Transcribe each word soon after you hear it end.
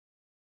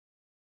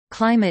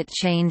Climate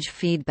change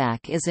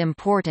feedback is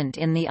important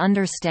in the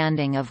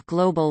understanding of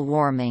global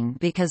warming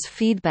because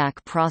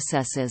feedback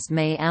processes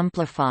may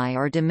amplify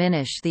or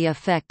diminish the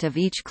effect of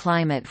each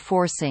climate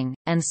forcing,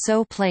 and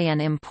so play an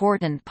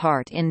important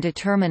part in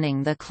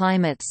determining the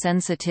climate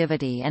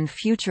sensitivity and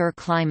future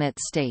climate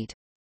state.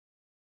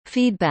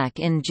 Feedback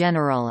in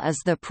general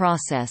is the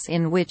process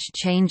in which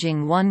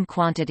changing one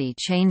quantity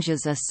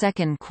changes a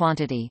second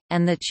quantity,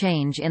 and the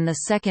change in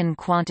the second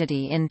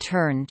quantity in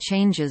turn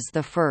changes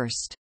the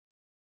first.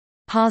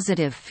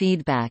 Positive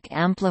feedback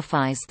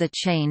amplifies the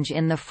change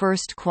in the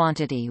first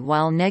quantity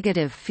while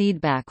negative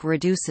feedback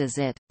reduces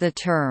it. The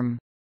term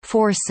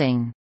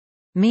forcing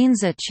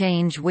means a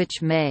change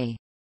which may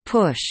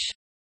push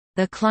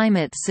the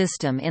climate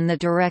system in the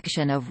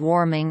direction of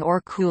warming or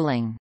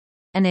cooling.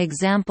 An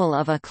example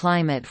of a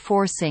climate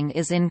forcing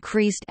is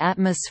increased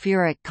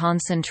atmospheric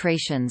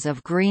concentrations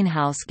of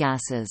greenhouse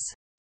gases.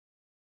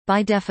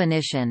 By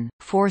definition,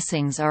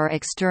 forcings are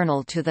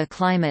external to the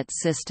climate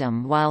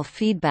system while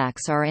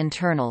feedbacks are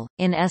internal.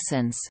 In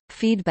essence,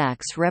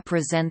 feedbacks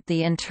represent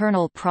the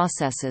internal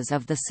processes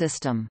of the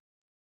system.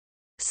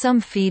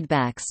 Some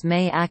feedbacks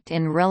may act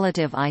in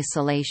relative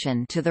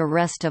isolation to the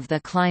rest of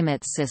the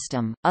climate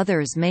system,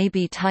 others may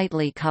be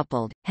tightly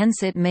coupled,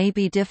 hence it may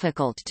be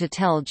difficult to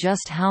tell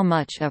just how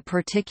much a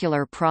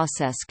particular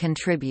process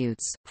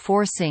contributes.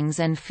 Forcings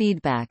and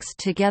feedbacks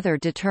together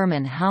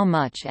determine how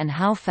much and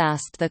how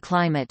fast the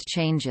climate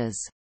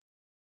changes.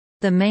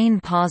 The main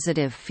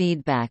positive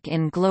feedback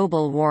in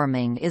global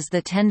warming is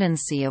the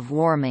tendency of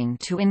warming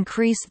to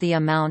increase the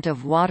amount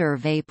of water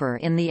vapor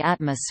in the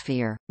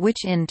atmosphere,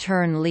 which in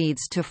turn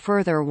leads to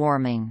further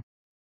warming.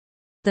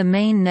 The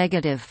main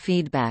negative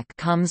feedback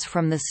comes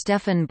from the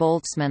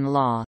Stefan-Boltzmann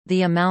law.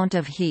 The amount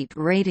of heat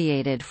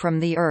radiated from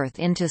the Earth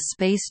into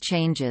space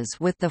changes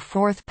with the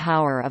fourth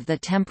power of the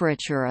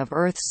temperature of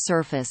Earth's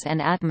surface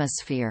and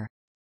atmosphere.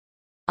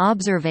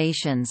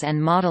 Observations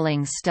and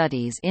modeling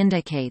studies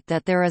indicate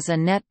that there is a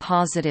net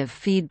positive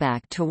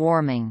feedback to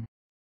warming.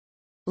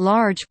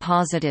 Large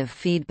positive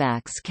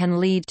feedbacks can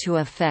lead to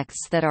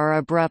effects that are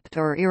abrupt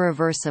or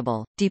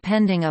irreversible,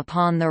 depending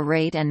upon the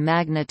rate and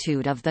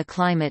magnitude of the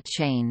climate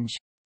change.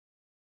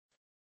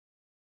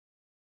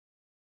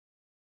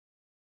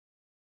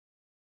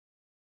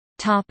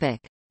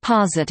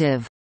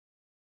 Positive.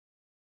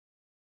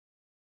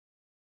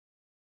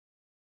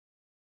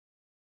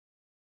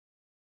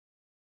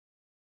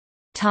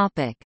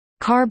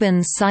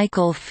 Carbon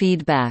cycle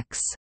feedbacks.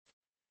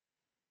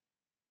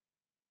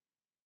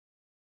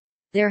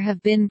 There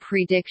have been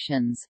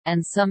predictions,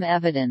 and some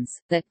evidence,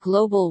 that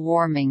global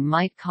warming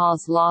might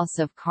cause loss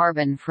of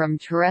carbon from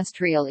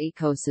terrestrial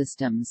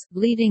ecosystems,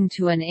 leading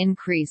to an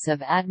increase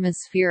of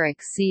atmospheric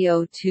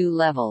CO2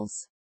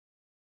 levels.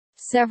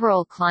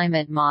 Several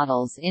climate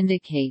models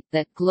indicate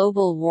that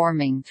global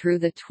warming through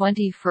the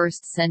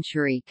 21st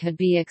century could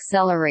be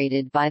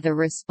accelerated by the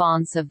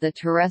response of the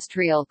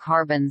terrestrial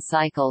carbon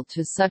cycle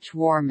to such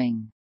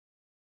warming.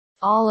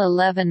 All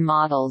 11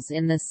 models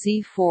in the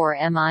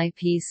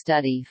C4MIP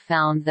study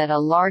found that a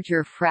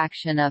larger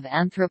fraction of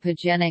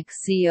anthropogenic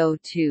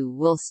CO2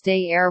 will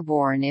stay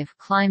airborne if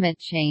climate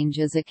change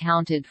is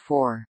accounted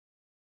for.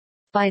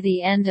 By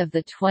the end of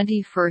the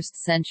 21st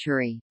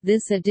century,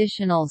 this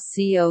additional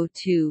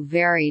CO2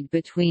 varied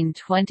between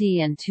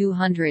 20 and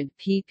 200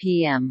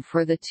 ppm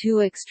for the two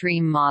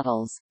extreme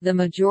models, the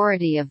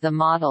majority of the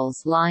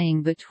models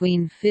lying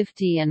between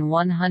 50 and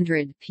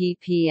 100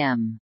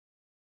 ppm.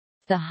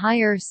 The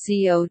higher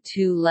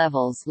CO2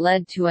 levels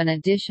led to an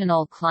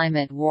additional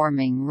climate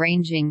warming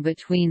ranging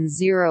between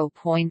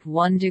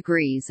 0.1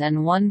 degrees and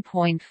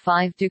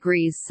 1.5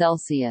 degrees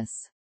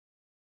Celsius.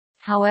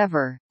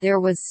 However, there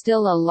was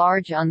still a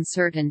large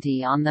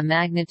uncertainty on the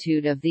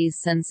magnitude of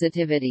these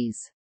sensitivities.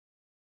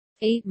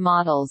 8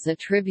 models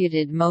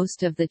attributed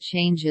most of the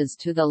changes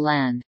to the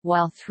land,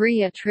 while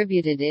 3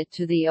 attributed it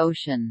to the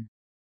ocean.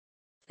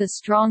 The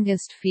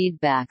strongest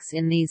feedbacks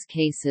in these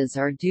cases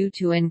are due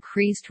to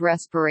increased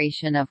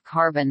respiration of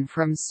carbon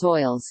from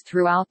soils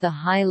throughout the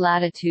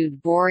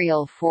high-latitude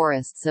boreal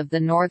forests of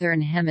the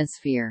Northern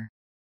Hemisphere.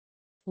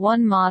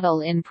 One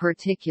model in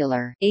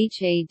particular,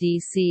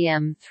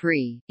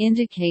 HADCM3,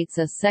 indicates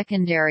a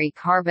secondary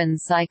carbon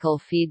cycle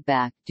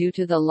feedback due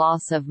to the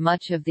loss of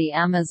much of the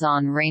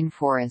Amazon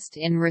rainforest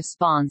in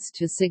response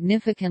to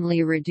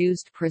significantly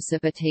reduced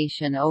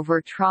precipitation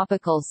over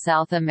tropical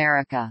South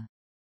America.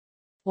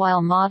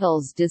 While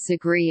models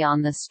disagree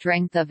on the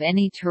strength of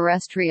any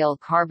terrestrial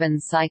carbon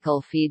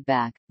cycle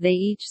feedback, they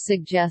each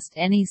suggest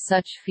any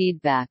such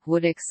feedback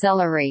would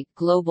accelerate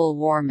global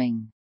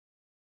warming.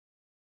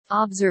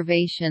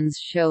 Observations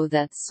show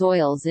that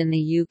soils in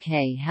the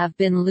UK have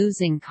been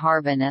losing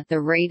carbon at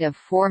the rate of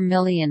 4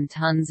 million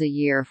tons a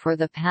year for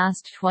the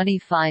past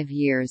 25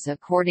 years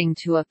according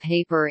to a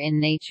paper in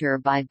Nature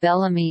by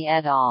Bellamy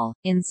et al.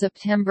 In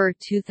September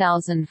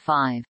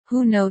 2005,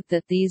 who note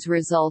that these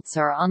results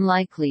are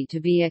unlikely to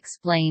be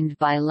explained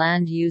by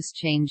land use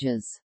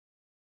changes.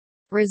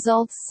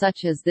 Results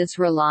such as this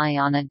rely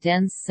on a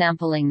dense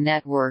sampling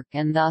network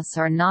and thus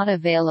are not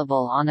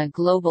available on a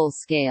global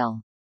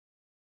scale.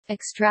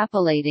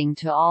 Extrapolating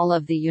to all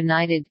of the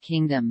United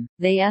Kingdom,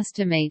 they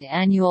estimate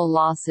annual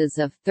losses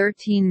of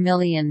 13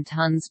 million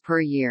tonnes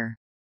per year.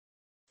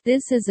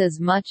 This is as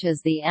much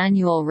as the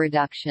annual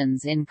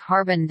reductions in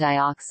carbon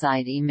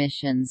dioxide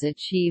emissions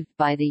achieved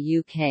by the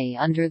UK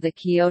under the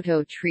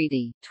Kyoto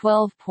Treaty,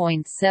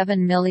 12.7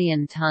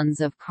 million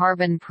tonnes of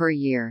carbon per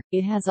year.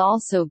 It has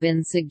also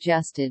been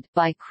suggested,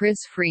 by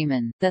Chris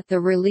Freeman, that the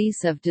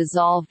release of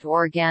dissolved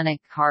organic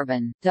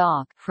carbon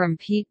 (DOC) from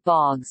peat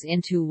bogs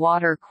into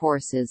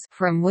watercourses,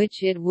 from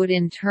which it would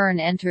in turn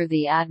enter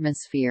the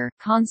atmosphere,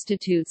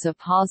 constitutes a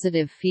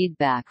positive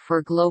feedback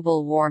for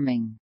global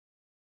warming.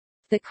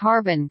 The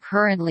carbon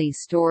currently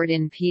stored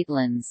in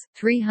peatlands,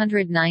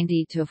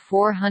 390 to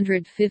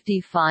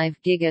 455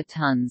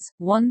 gigatons,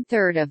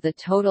 one-third of the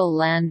total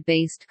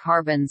land-based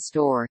carbon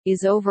store,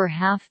 is over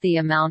half the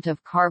amount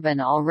of carbon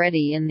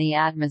already in the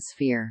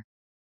atmosphere.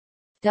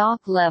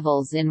 DOC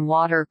levels in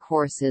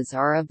watercourses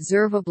are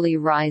observably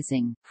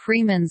rising.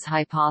 Freeman's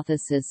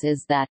hypothesis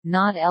is that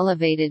not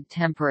elevated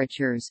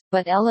temperatures,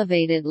 but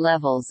elevated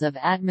levels of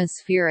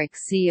atmospheric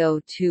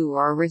CO2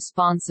 are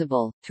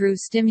responsible. Through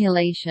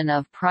stimulation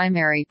of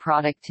primary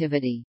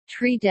productivity,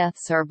 tree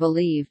deaths are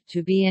believed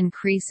to be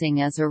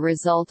increasing as a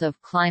result of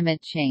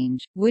climate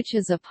change, which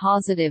is a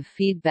positive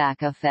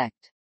feedback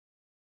effect.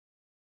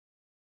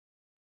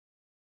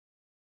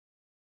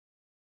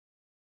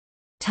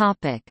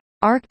 Topic: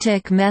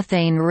 Arctic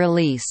methane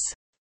release.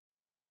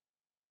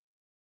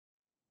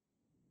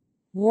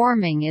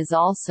 Warming is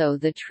also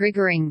the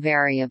triggering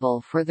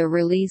variable for the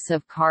release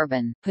of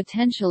carbon,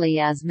 potentially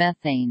as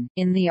methane,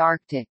 in the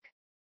Arctic.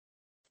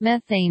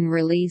 Methane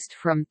released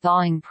from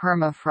thawing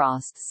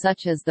permafrost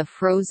such as the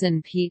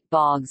frozen peat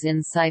bogs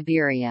in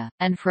Siberia,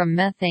 and from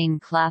methane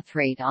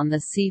clathrate on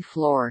the sea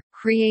floor,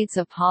 creates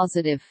a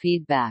positive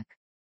feedback.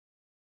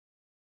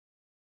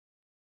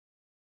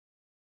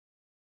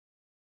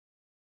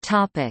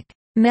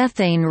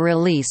 Methane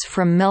release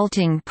from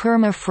melting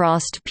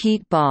permafrost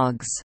peat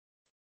bogs.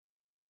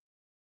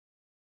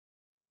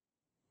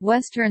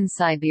 Western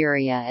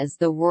Siberia is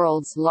the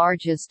world's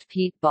largest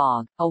peat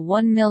bog, a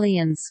 1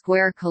 million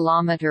square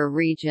kilometre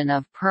region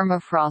of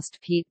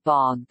permafrost peat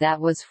bog that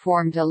was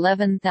formed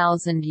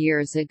 11,000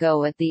 years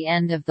ago at the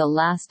end of the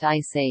last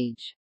ice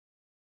age.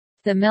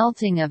 The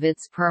melting of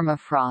its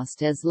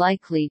permafrost is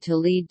likely to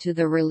lead to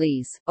the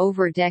release,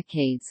 over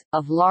decades,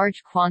 of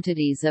large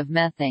quantities of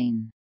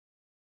methane.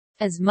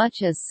 As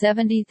much as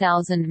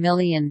 70,000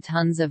 million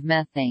tons of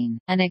methane,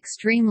 an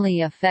extremely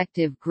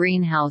effective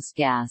greenhouse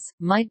gas,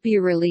 might be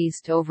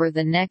released over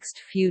the next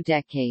few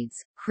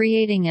decades,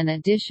 creating an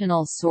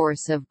additional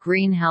source of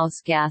greenhouse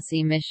gas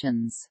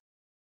emissions.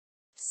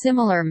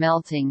 Similar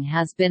melting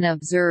has been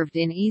observed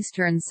in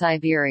eastern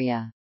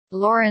Siberia.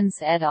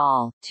 Lawrence et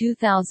al.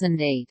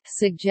 2008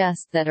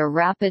 suggest that a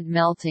rapid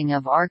melting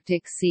of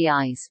Arctic sea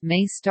ice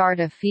may start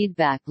a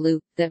feedback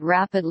loop that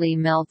rapidly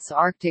melts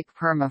Arctic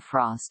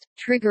permafrost,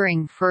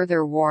 triggering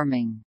further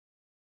warming.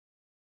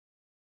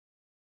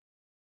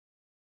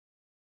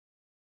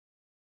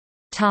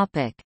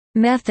 Topic: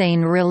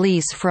 Methane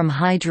release from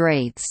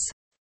hydrates.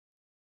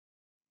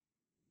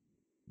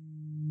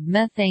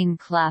 Methane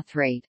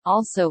clathrate,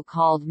 also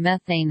called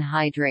methane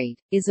hydrate,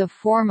 is a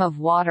form of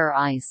water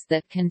ice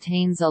that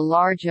contains a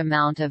large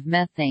amount of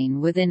methane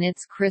within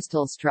its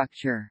crystal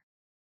structure.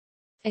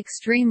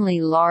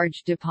 Extremely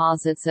large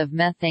deposits of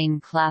methane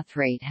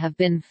clathrate have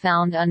been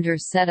found under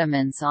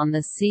sediments on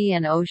the sea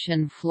and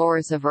ocean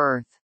floors of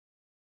Earth.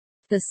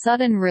 The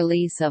sudden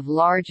release of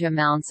large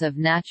amounts of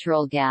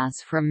natural gas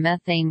from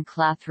methane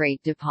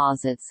clathrate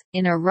deposits,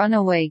 in a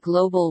runaway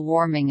global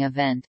warming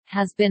event,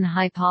 has been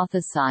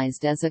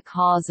hypothesized as a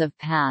cause of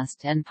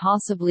past and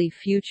possibly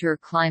future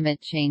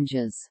climate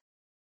changes.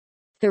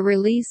 The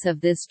release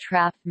of this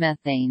trapped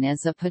methane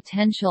is a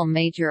potential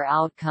major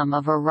outcome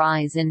of a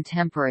rise in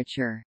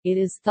temperature. It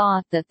is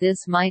thought that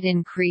this might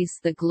increase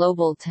the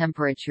global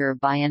temperature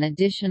by an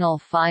additional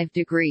 5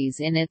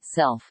 degrees in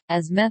itself,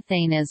 as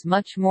methane is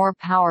much more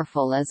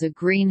powerful as a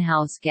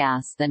greenhouse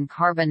gas than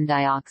carbon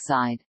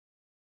dioxide.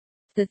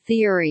 The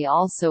theory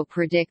also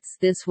predicts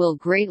this will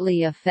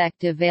greatly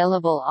affect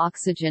available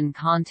oxygen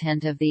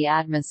content of the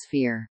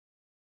atmosphere.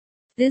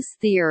 This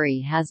theory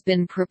has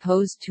been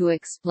proposed to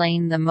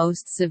explain the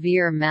most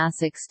severe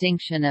mass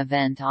extinction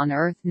event on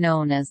Earth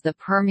known as the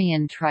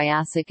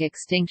Permian-Triassic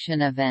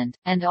extinction event,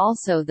 and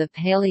also the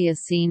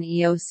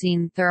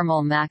Paleocene-Eocene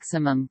thermal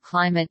maximum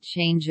climate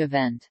change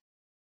event.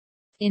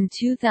 In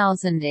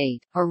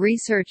 2008, a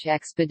research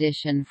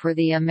expedition for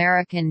the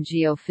American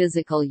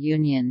Geophysical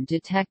Union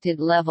detected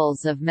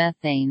levels of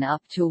methane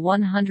up to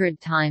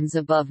 100 times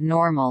above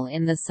normal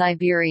in the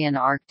Siberian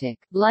Arctic,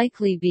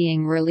 likely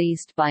being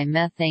released by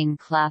methane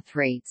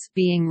clathrates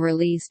being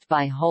released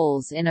by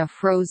holes in a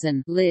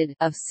frozen lid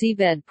of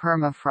seabed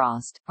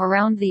permafrost,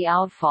 around the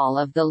outfall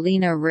of the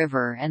Lena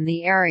River and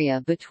the area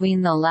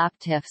between the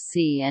Laptev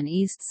Sea and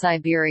East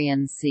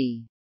Siberian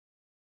Sea.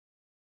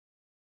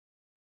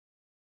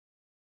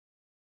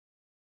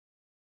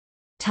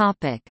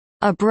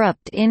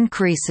 Abrupt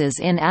increases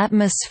in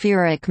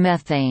atmospheric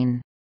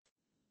methane.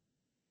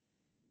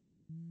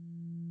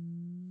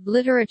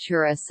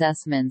 Literature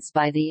assessments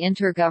by the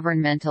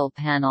Intergovernmental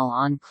Panel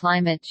on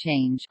Climate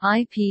Change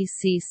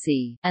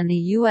 (IPCC) and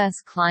the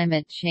U.S.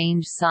 Climate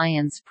Change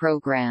Science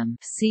Program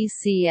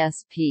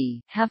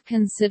 (CCSP) have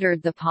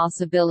considered the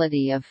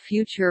possibility of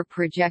future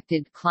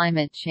projected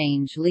climate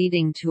change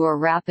leading to a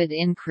rapid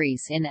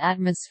increase in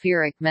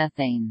atmospheric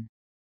methane.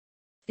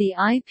 The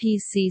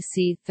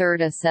IPCC Third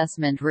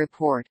Assessment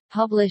Report,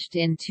 published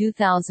in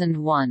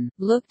 2001,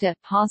 looked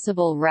at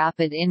possible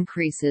rapid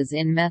increases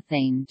in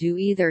methane due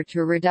either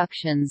to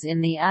reductions in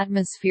the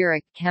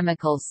atmospheric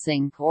chemical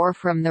sink or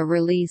from the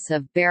release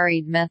of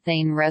buried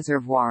methane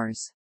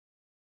reservoirs.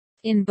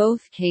 In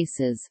both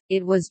cases,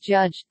 it was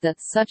judged that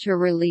such a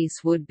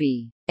release would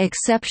be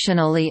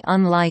exceptionally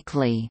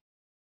unlikely,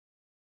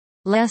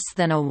 less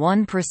than a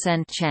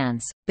 1%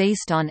 chance,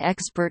 based on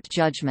expert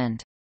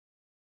judgment.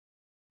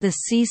 The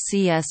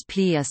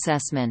CCSP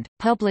assessment,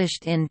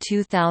 published in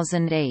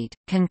 2008,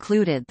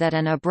 concluded that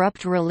an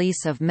abrupt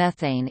release of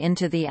methane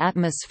into the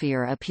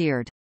atmosphere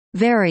appeared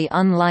very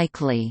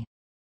unlikely,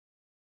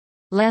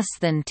 less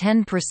than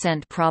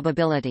 10%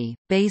 probability,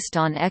 based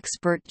on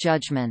expert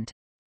judgment.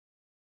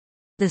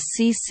 The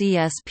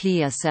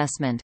CCSP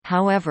assessment,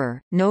 however,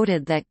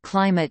 noted that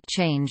climate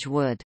change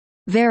would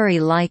very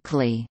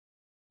likely,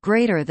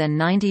 greater than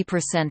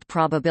 90%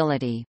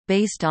 probability,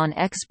 based on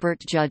expert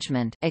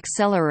judgment,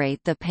 accelerate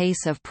the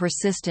pace of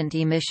persistent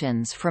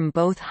emissions from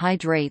both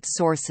hydrate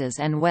sources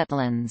and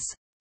wetlands.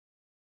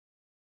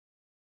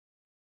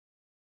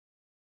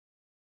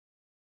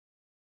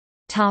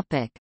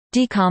 Topic: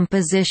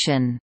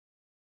 Decomposition.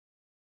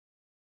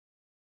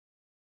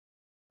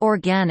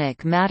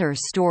 Organic matter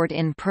stored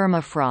in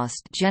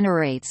permafrost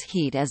generates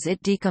heat as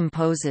it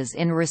decomposes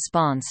in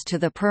response to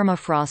the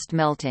permafrost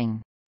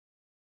melting.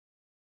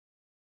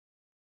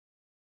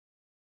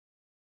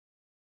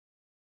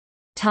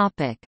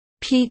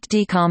 Peat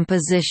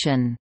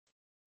decomposition.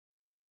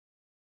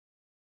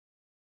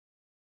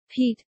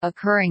 Peat,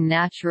 occurring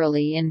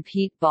naturally in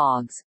peat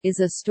bogs, is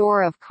a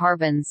store of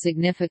carbon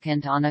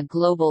significant on a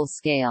global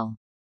scale.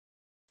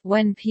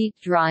 When peat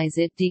dries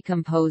it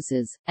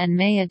decomposes, and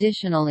may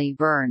additionally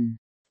burn.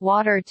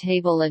 Water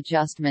table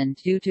adjustment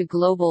due to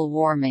global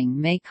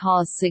warming may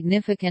cause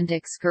significant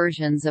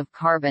excursions of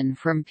carbon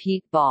from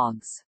peat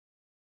bogs.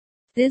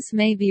 This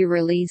may be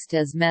released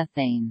as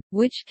methane,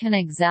 which can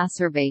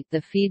exacerbate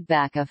the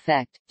feedback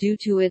effect, due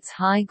to its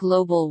high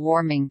global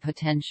warming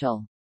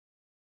potential.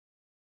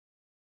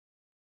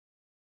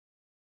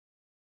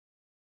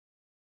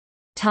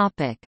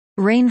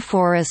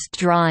 Rainforest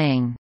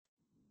drying.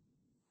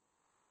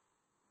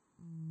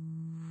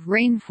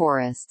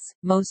 Rainforests,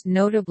 most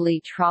notably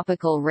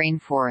tropical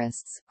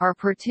rainforests, are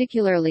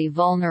particularly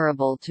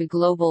vulnerable to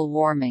global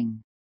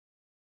warming.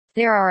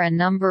 There are a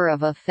number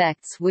of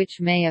effects which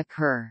may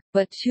occur,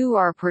 but two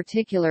are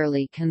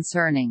particularly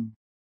concerning.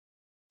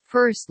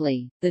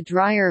 Firstly, the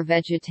drier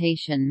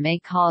vegetation may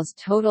cause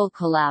total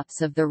collapse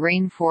of the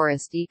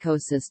rainforest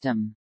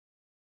ecosystem.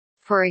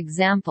 For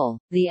example,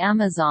 the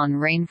Amazon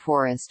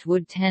rainforest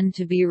would tend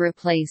to be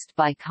replaced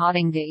by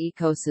Caatinga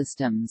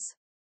ecosystems.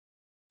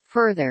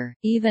 Further,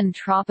 even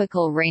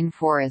tropical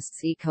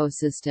rainforests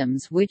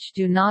ecosystems which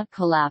do not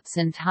collapse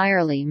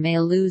entirely may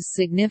lose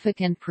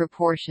significant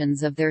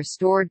proportions of their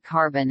stored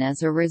carbon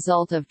as a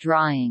result of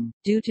drying,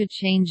 due to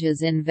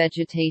changes in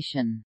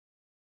vegetation.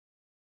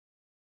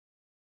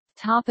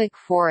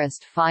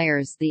 Forest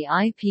fires. The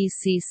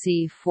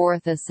IPCC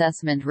Fourth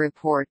Assessment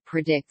Report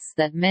predicts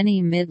that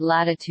many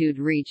mid-latitude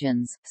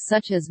regions,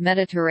 such as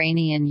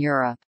Mediterranean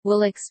Europe,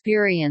 will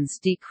experience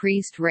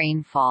decreased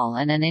rainfall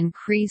and an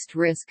increased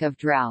risk of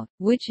drought,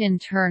 which in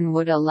turn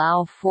would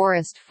allow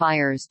forest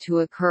fires to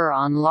occur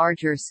on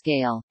larger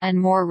scale, and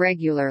more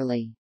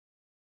regularly.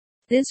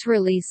 This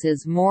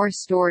releases more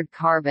stored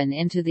carbon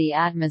into the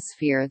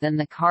atmosphere than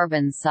the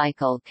carbon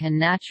cycle can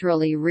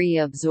naturally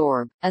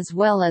reabsorb, as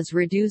well as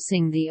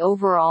reducing the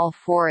overall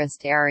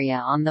forest area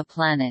on the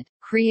planet,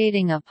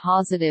 creating a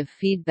positive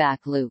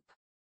feedback loop.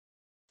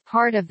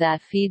 Part of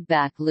that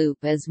feedback loop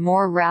is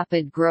more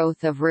rapid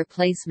growth of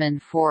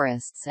replacement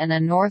forests and a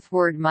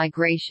northward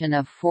migration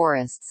of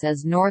forests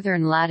as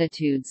northern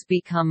latitudes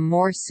become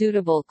more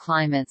suitable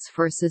climates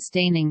for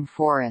sustaining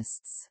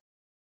forests.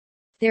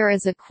 There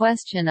is a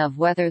question of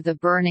whether the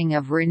burning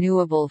of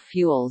renewable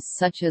fuels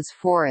such as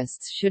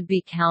forests should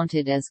be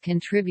counted as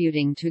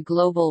contributing to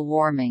global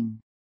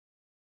warming.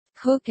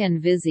 Cook and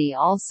Vizzi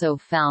also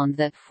found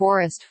that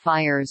forest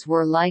fires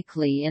were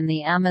likely in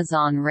the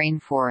Amazon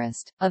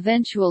rainforest,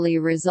 eventually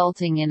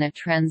resulting in a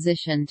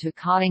transition to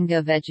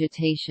Caatinga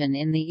vegetation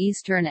in the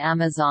eastern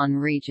Amazon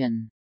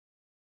region.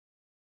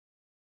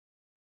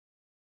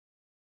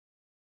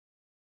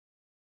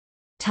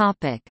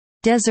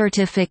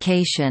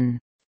 Desertification.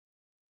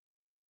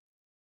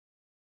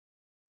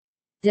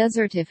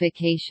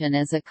 Desertification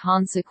is a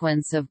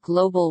consequence of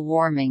global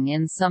warming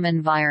in some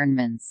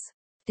environments.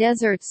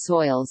 Desert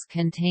soils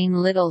contain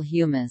little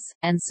humus,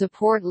 and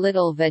support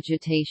little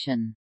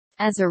vegetation.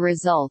 As a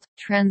result,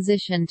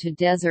 transition to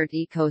desert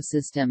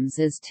ecosystems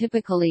is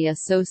typically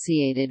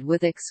associated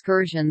with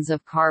excursions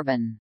of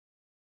carbon.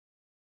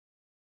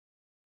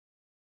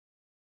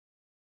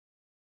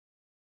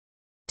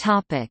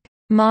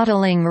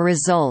 Modeling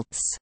results.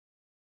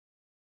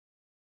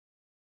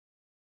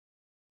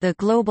 The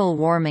global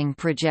warming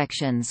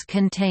projections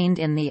contained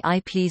in the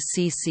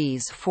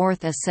IPCC's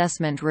Fourth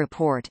Assessment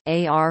Report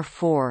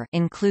 (AR4)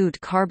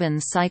 include carbon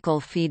cycle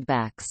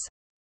feedbacks.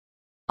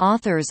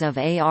 Authors of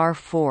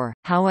AR4,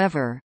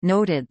 however,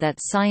 noted that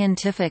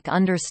scientific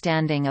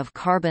understanding of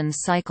carbon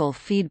cycle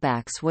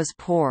feedbacks was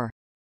poor.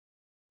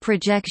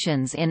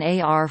 Projections in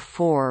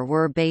AR4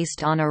 were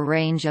based on a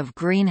range of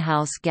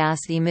greenhouse gas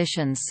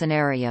emissions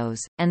scenarios,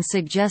 and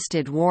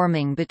suggested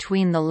warming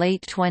between the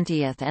late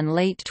 20th and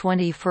late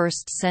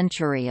 21st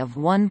century of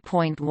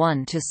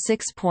 1.1 to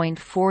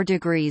 6.4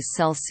 degrees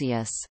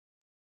Celsius.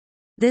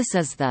 This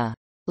is the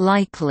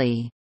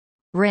likely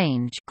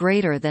range,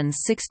 greater than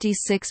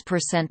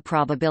 66%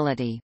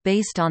 probability,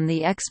 based on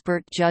the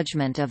expert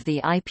judgment of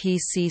the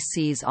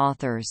IPCC's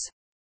authors.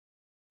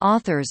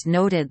 Authors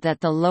noted that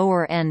the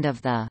lower end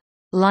of the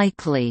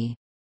likely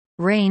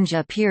range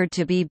appeared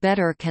to be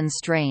better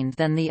constrained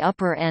than the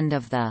upper end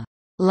of the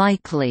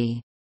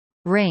likely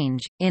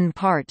range, in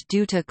part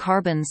due to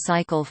carbon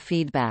cycle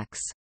feedbacks.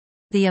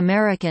 The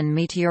American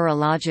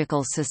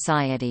Meteorological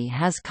Society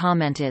has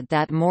commented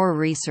that more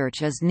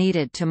research is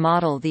needed to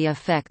model the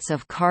effects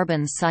of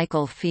carbon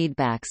cycle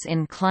feedbacks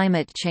in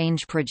climate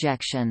change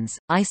projections.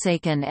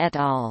 Ice-albedo et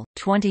al.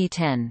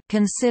 2010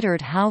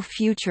 considered how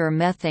future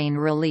methane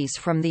release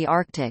from the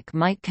Arctic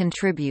might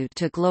contribute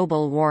to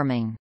global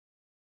warming.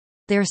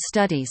 Their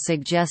study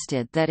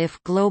suggested that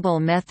if global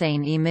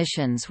methane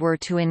emissions were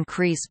to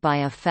increase by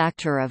a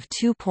factor of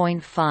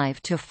 2.5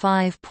 to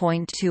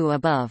 5.2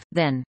 above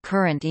then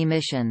current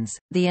emissions,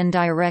 the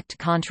indirect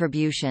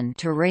contribution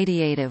to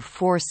radiative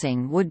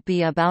forcing would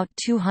be about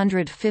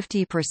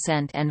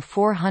 250% and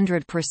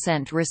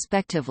 400%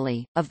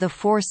 respectively, of the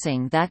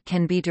forcing that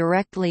can be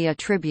directly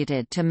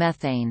attributed to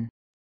methane.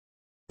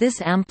 This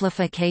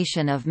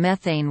amplification of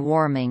methane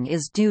warming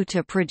is due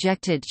to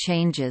projected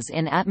changes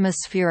in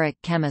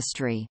atmospheric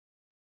chemistry.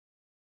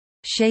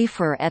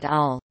 Schaefer et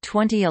al.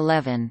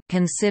 2011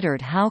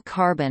 considered how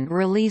carbon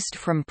released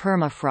from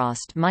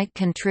permafrost might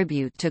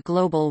contribute to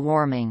global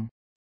warming.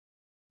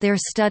 Their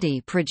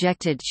study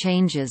projected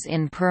changes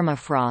in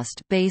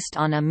permafrost based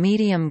on a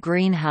medium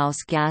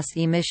greenhouse gas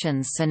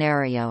emissions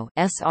scenario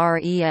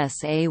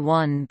SRESA-1b.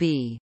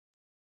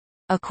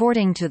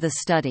 According to the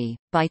study,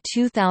 by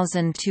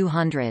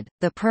 2200,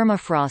 the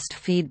permafrost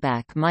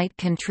feedback might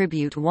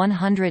contribute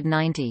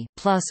 190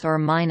 plus or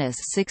minus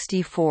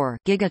 64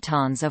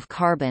 gigatons of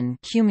carbon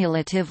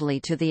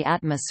cumulatively to the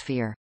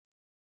atmosphere.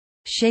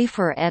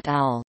 Schaefer et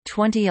al.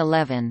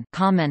 2011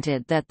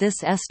 commented that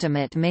this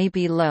estimate may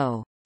be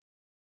low.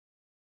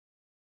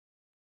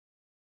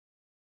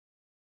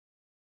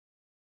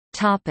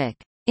 Topic: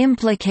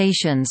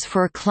 Implications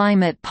for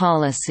climate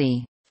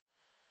policy.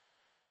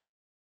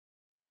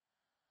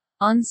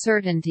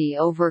 Uncertainty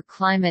over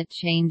climate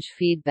change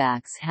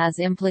feedbacks has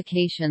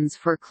implications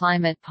for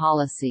climate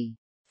policy.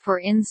 For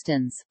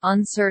instance,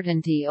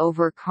 uncertainty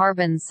over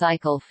carbon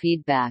cycle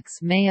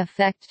feedbacks may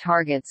affect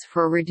targets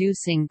for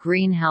reducing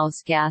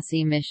greenhouse gas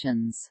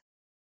emissions.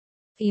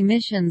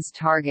 Emissions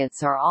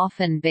targets are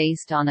often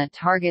based on a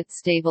target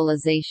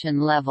stabilization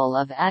level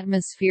of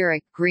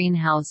atmospheric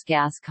greenhouse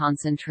gas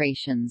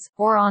concentrations,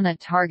 or on a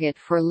target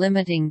for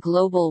limiting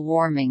global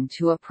warming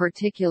to a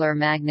particular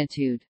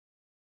magnitude.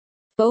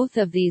 Both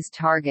of these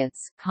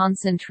targets,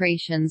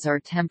 concentrations or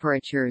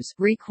temperatures,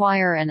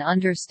 require an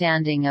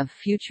understanding of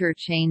future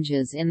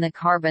changes in the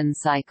carbon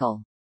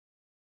cycle.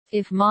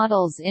 If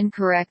models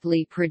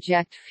incorrectly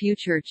project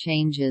future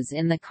changes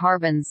in the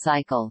carbon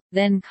cycle,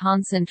 then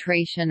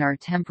concentration or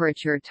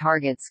temperature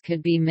targets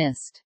could be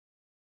missed.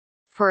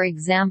 For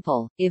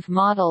example, if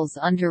models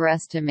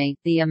underestimate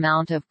the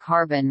amount of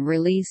carbon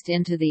released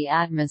into the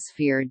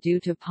atmosphere due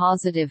to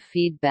positive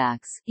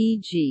feedbacks,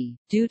 e.g.,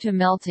 due to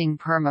melting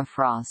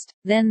permafrost,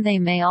 then they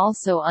may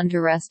also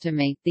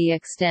underestimate the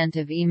extent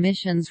of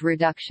emissions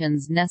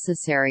reductions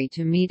necessary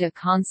to meet a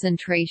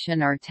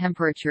concentration or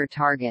temperature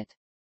target.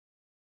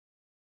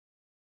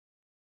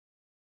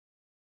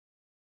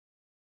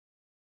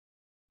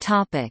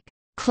 Topic: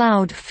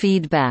 Cloud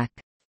feedback.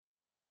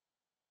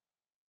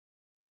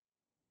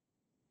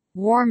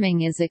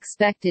 Warming is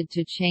expected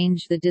to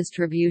change the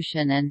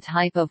distribution and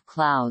type of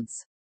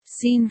clouds.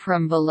 Seen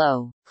from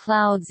below,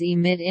 clouds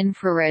emit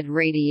infrared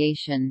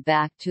radiation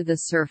back to the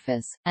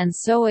surface, and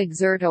so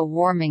exert a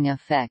warming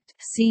effect.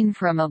 Seen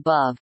from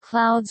above,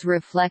 clouds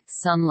reflect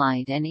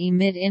sunlight and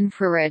emit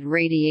infrared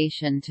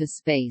radiation to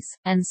space,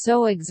 and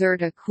so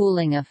exert a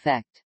cooling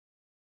effect.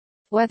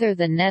 Whether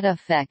the net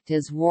effect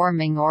is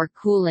warming or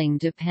cooling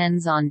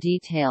depends on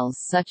details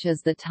such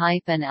as the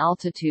type and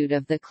altitude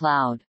of the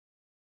cloud.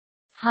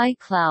 High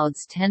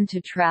clouds tend to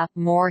trap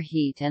more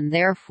heat and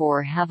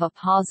therefore have a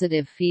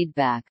positive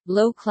feedback.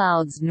 Low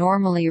clouds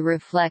normally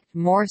reflect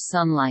more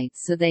sunlight,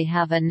 so they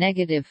have a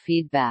negative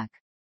feedback.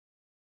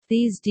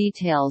 These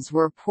details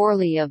were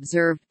poorly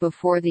observed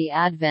before the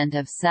advent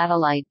of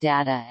satellite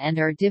data and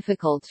are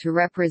difficult to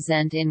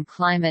represent in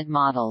climate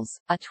models.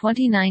 A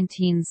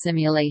 2019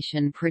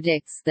 simulation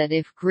predicts that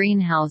if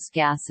greenhouse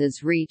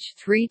gases reach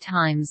 3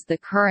 times the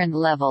current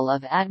level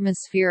of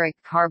atmospheric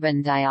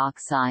carbon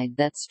dioxide,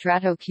 that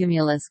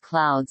stratocumulus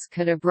clouds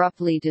could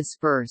abruptly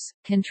disperse,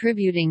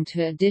 contributing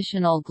to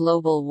additional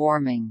global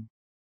warming.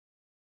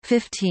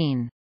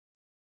 15.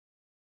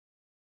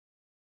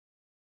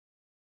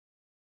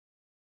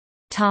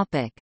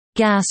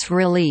 Gas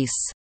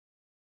release.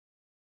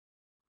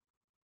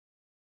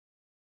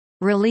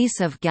 Release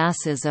of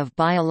gases of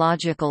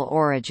biological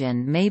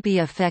origin may be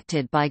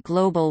affected by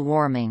global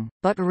warming,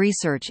 but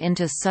research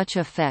into such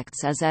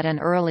effects is at an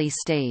early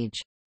stage.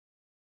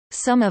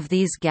 Some of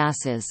these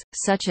gases,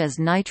 such as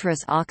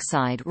nitrous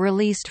oxide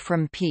released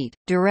from peat,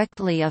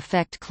 directly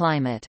affect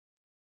climate.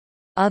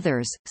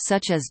 Others,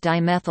 such as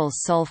dimethyl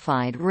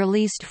sulfide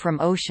released from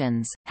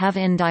oceans, have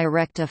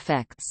indirect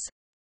effects.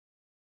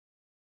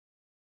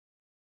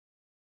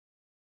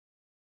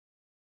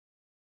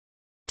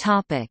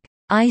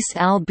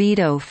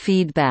 Ice-albedo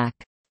feedback.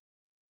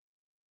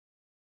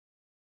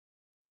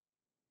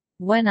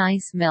 When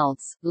ice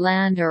melts,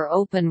 land or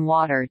open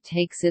water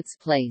takes its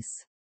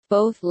place.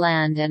 Both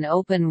land and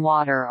open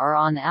water are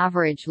on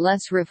average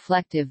less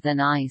reflective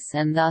than ice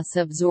and thus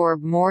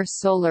absorb more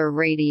solar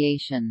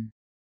radiation.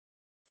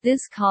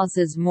 This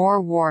causes more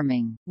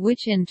warming,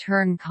 which in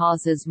turn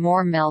causes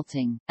more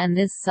melting, and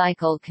this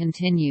cycle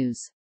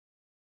continues.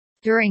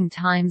 During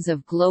times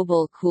of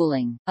global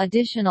cooling,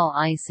 additional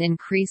ice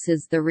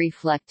increases the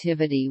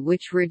reflectivity,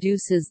 which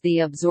reduces the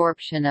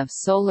absorption of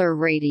solar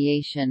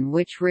radiation,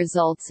 which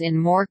results in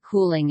more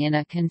cooling in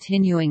a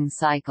continuing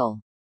cycle.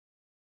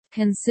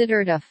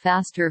 Considered a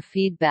faster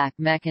feedback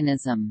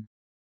mechanism.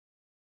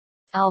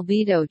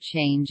 Albedo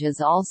change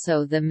is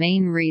also the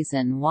main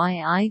reason why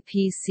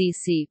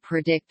IPCC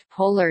predict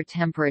polar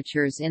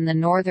temperatures in the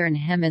Northern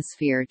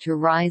Hemisphere to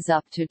rise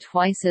up to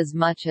twice as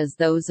much as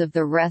those of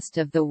the rest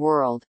of the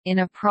world, in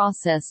a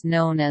process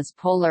known as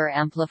polar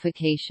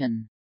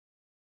amplification.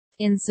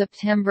 In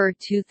September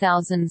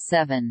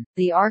 2007,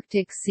 the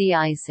Arctic sea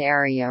ice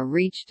area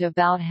reached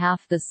about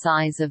half the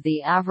size of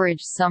the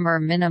average summer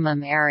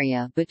minimum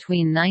area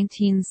between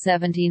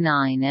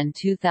 1979 and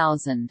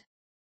 2000.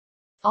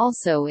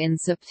 Also in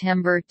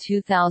September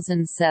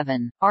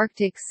 2007,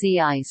 Arctic sea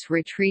ice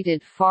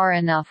retreated far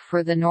enough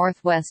for the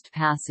Northwest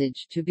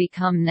Passage to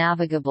become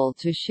navigable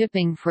to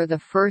shipping for the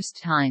first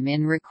time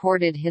in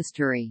recorded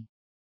history.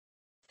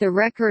 The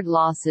record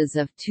losses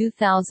of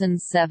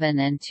 2007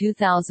 and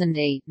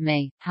 2008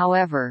 may,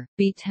 however,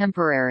 be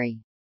temporary.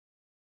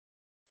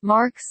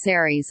 Mark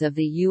Series of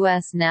the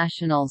U.S.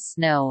 National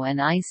Snow and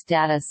Ice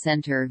Data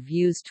Center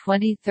views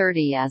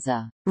 2030 as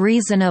a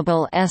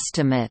reasonable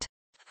estimate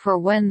for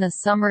when the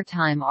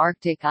summertime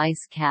Arctic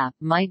ice cap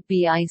might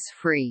be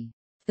ice-free.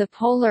 The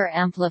polar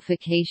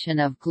amplification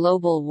of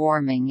global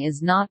warming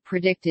is not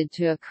predicted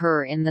to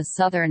occur in the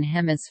southern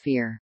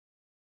hemisphere.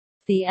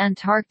 The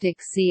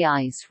Antarctic sea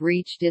ice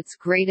reached its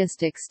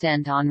greatest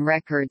extent on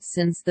record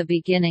since the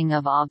beginning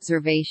of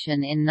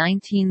observation in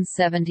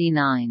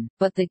 1979,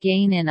 but the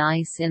gain in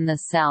ice in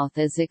the south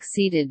is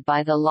exceeded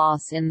by the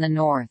loss in the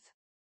north.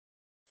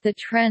 The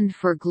trend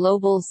for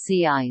global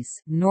sea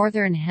ice,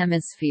 northern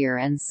hemisphere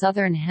and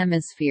southern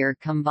hemisphere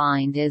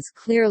combined, is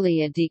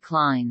clearly a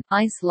decline.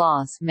 Ice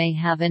loss may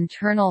have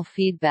internal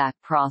feedback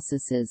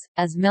processes,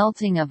 as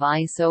melting of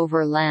ice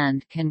over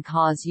land can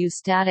cause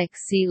eustatic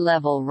sea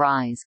level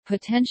rise,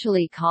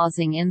 potentially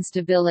causing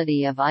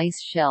instability of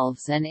ice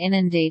shelves and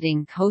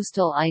inundating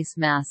coastal ice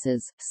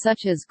masses,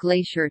 such as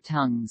glacier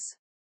tongues.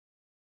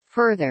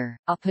 Further,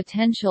 a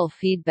potential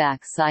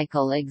feedback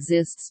cycle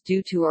exists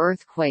due to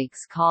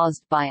earthquakes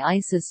caused by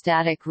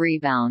isostatic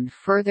rebound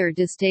further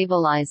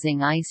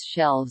destabilizing ice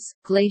shelves,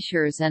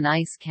 glaciers and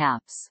ice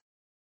caps.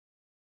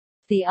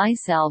 The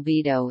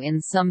ice-albedo in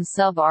some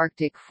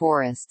subarctic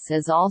forests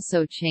is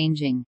also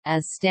changing,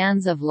 as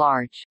stands of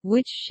larch,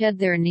 which shed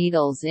their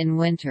needles in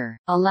winter,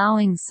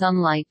 allowing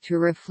sunlight to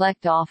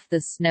reflect off the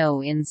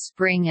snow in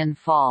spring and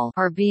fall,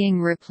 are being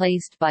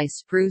replaced by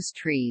spruce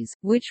trees,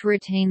 which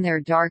retain their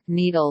dark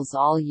needles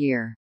all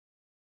year.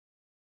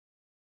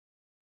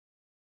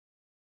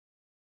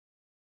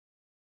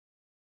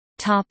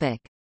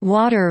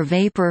 Water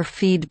vapor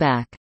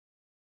feedback.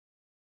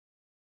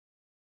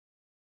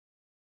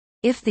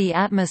 If the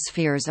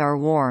atmospheres are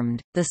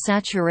warmed, the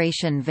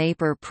saturation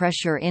vapor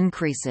pressure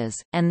increases,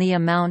 and the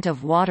amount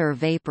of water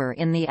vapor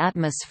in the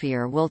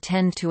atmosphere will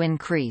tend to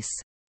increase.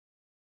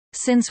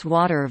 Since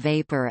water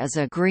vapor is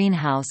a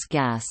greenhouse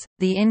gas,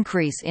 the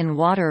increase in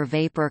water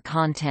vapor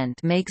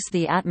content makes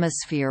the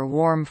atmosphere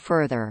warm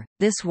further.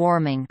 This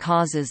warming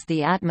causes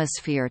the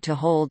atmosphere to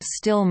hold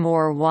still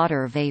more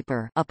water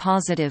vapor, a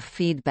positive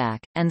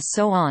feedback, and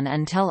so on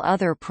until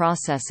other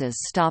processes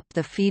stop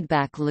the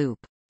feedback loop.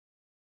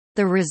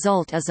 The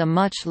result is a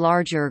much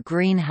larger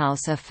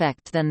greenhouse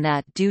effect than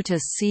that due to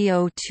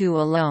CO2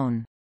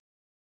 alone.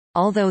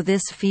 Although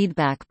this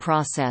feedback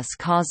process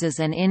causes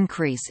an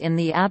increase in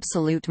the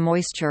absolute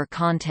moisture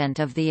content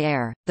of the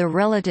air, the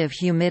relative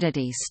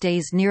humidity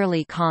stays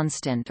nearly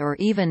constant or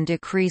even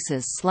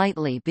decreases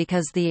slightly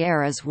because the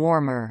air is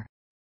warmer.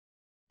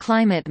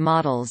 Climate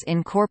models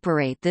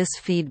incorporate this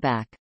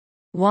feedback.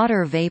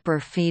 Water vapor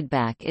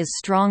feedback is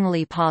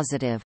strongly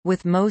positive,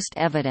 with most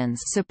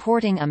evidence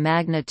supporting a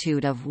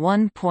magnitude of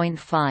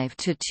 1.5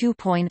 to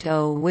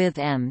 2.0 with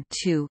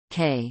m2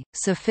 K,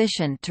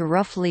 sufficient to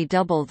roughly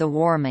double the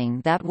warming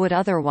that would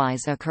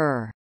otherwise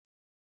occur.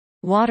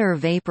 Water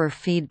vapor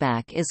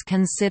feedback is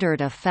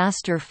considered a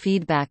faster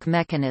feedback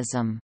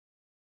mechanism.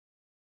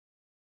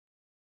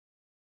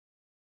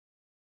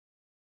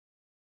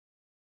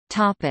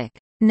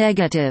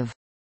 Negative.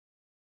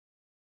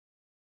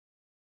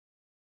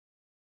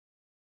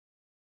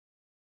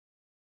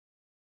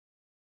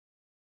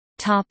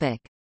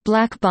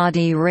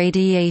 Blackbody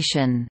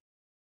radiation.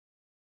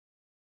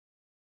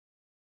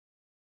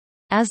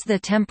 As the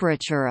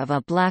temperature of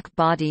a black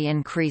body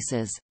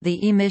increases,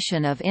 the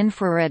emission of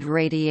infrared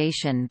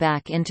radiation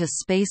back into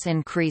space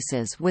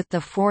increases with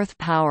the fourth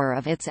power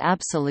of its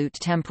absolute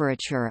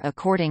temperature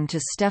according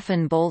to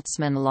Stefan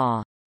Boltzmann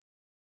law.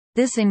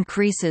 This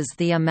increases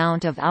the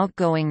amount of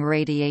outgoing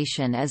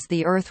radiation as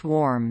the Earth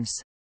warms.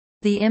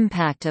 The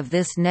impact of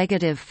this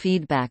negative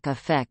feedback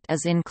effect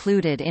is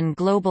included in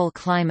global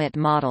climate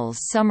models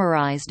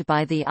summarized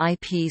by the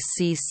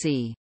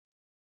IPCC.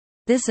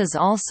 This is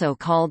also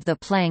called the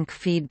Planck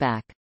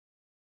feedback.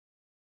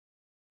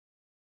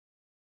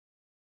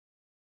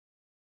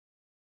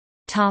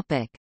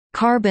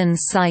 Carbon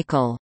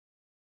cycle.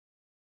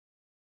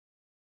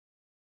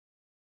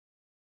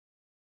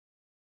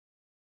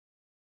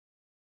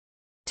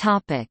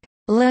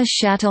 Le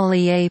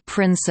Chatelier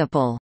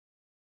principle.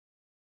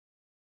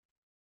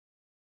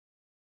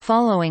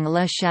 Following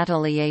Le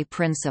Chatelier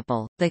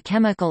principle, the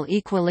chemical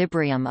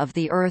equilibrium of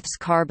the Earth's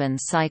carbon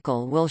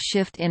cycle will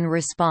shift in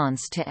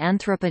response to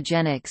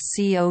anthropogenic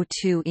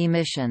CO2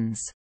 emissions.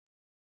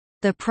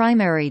 The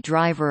primary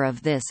driver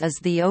of this is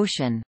the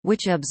ocean,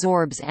 which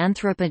absorbs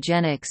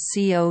anthropogenic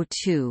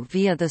CO2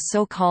 via the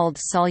so-called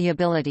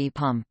solubility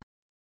pump.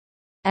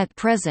 At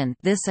present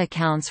this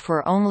accounts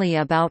for only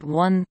about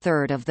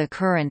one-third of the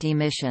current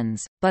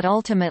emissions, but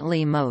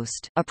ultimately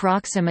most,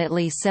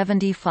 approximately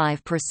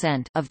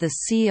 75%, of the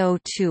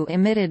CO2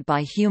 emitted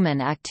by human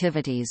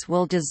activities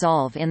will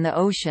dissolve in the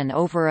ocean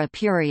over a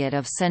period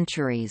of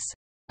centuries.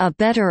 A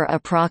better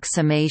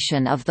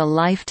approximation of the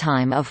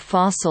lifetime of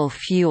fossil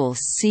fuel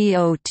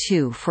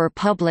CO2 for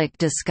public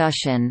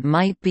discussion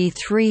might be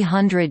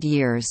 300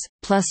 years,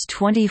 plus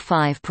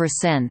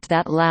 25%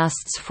 that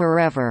lasts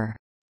forever.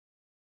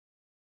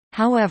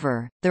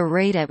 However, the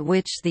rate at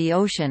which the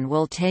ocean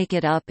will take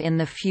it up in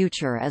the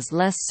future is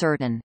less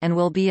certain, and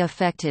will be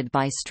affected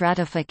by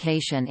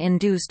stratification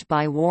induced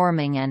by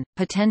warming and,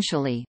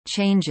 potentially,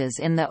 changes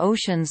in the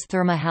ocean's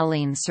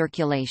thermohaline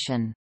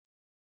circulation.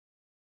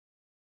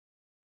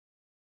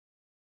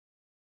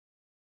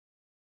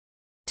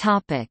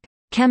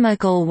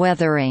 Chemical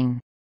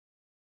weathering.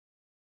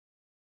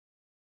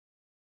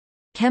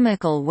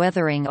 Chemical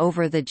weathering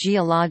over the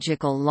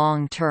geological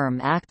long term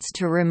acts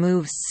to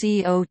remove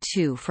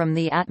CO2 from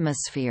the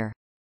atmosphere.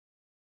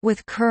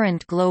 With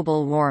current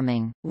global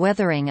warming,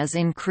 weathering is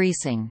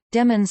increasing,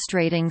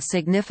 demonstrating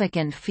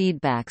significant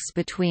feedbacks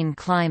between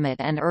climate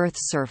and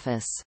Earth's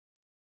surface.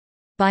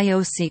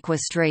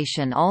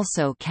 Biosequestration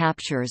also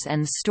captures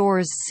and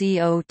stores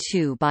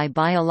CO2 by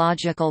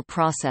biological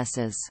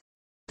processes.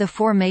 The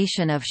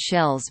formation of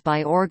shells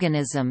by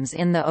organisms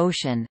in the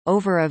ocean,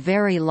 over a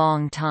very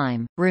long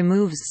time,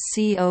 removes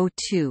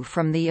CO2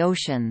 from the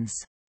oceans.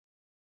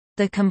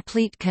 The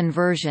complete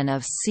conversion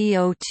of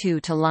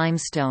CO2 to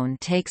limestone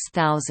takes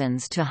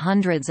thousands to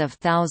hundreds of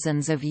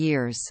thousands of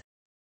years.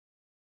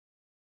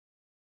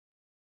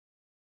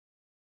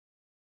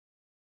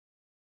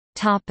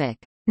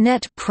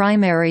 Net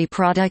primary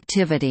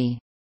productivity.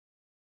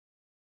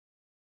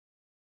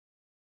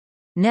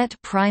 Net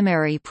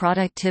primary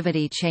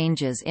productivity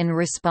changes in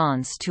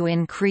response to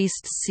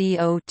increased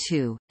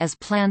CO2, as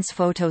plants'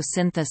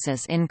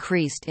 photosynthesis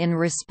increased in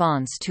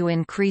response to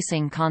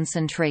increasing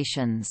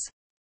concentrations.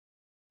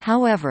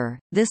 However,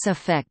 this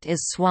effect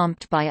is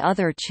swamped by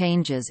other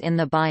changes in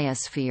the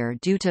biosphere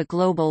due to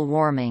global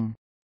warming.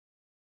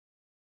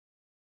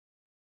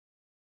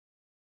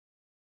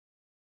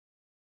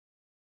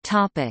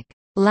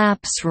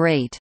 Lapse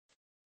rate.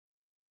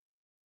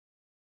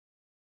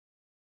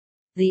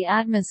 The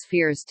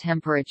atmosphere's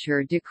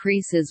temperature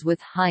decreases with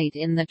height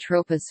in the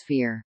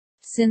troposphere.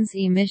 Since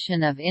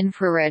emission of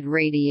infrared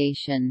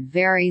radiation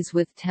varies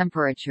with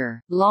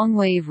temperature,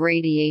 longwave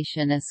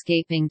radiation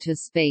escaping to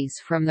space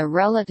from the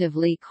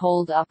relatively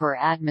cold upper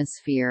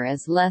atmosphere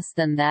is less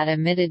than that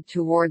emitted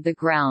toward the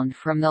ground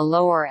from the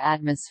lower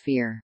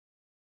atmosphere.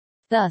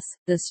 Thus,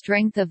 the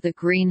strength of the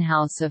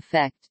greenhouse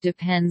effect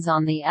depends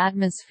on the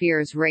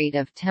atmosphere's rate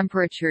of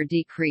temperature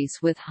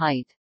decrease with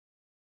height.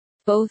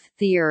 Both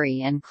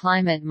theory and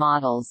climate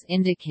models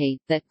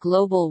indicate that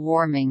global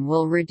warming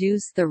will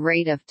reduce the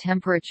rate of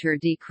temperature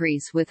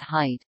decrease with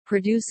height,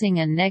 producing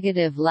a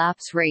negative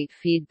lapse rate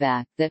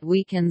feedback that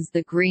weakens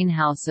the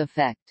greenhouse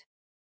effect.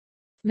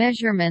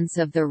 Measurements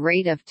of the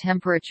rate of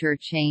temperature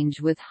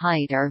change with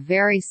height are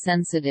very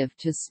sensitive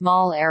to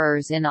small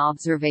errors in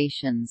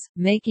observations,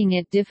 making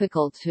it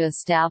difficult to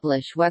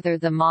establish whether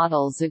the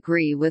models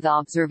agree with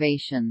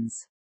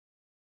observations.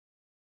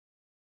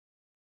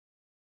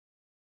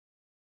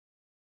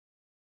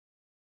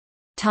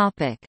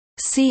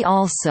 See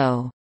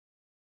also: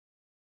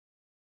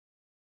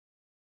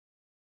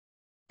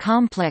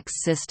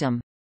 Complex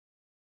system,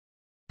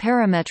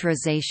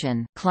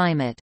 Parametrization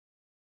climate,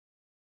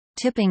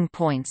 Tipping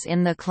points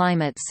in the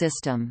climate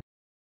system.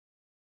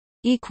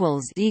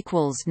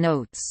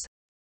 Notes